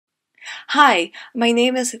Hi, my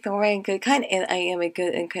name is Victoria Goodkind, and I am a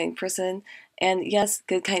good and kind person. And yes,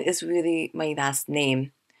 Goodkind is really my last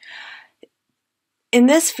name. In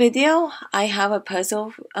this video, I have a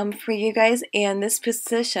puzzle for you guys, and this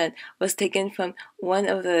position was taken from one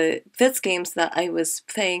of the blitz games that I was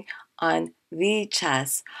playing on the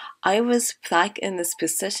chess. I was black in this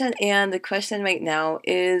position, and the question right now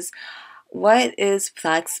is, what is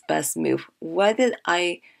black's best move? What did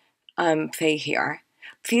I play here?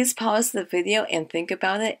 Please pause the video and think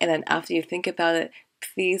about it, and then after you think about it,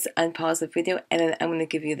 please unpause the video, and then I'm going to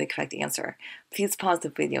give you the correct answer. Please pause the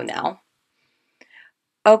video now.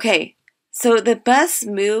 Okay, so the best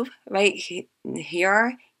move right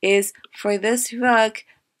here is for this rook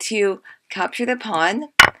to capture the pawn,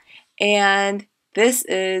 and this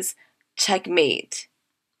is checkmate.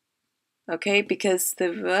 Okay, because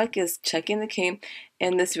the rook is checking the king,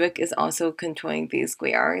 and this rook is also controlling these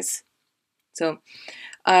squares. So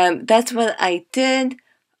that's what I did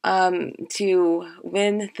to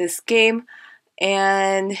win this game.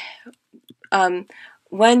 And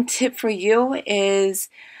one tip for you is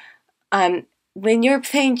when you're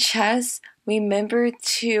playing chess, remember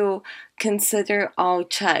to consider all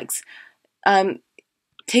checks.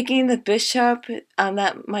 Taking the bishop,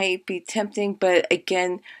 that might be tempting, but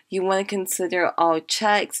again, you want to consider all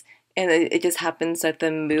checks, and it just happens that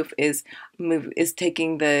the move is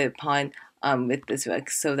taking the pawn with this rook,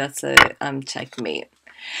 so that's a checkmate.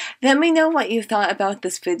 Let me know what you thought about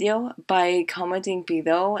this video by commenting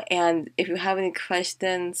below, and if you have any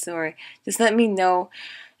questions, or just let me know.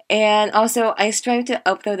 And also, I strive to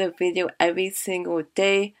upload a video every single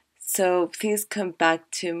day, so please come back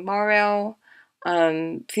tomorrow.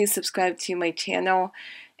 Please subscribe to my channel,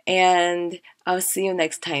 and I'll see you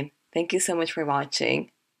next time. Thank you so much for watching.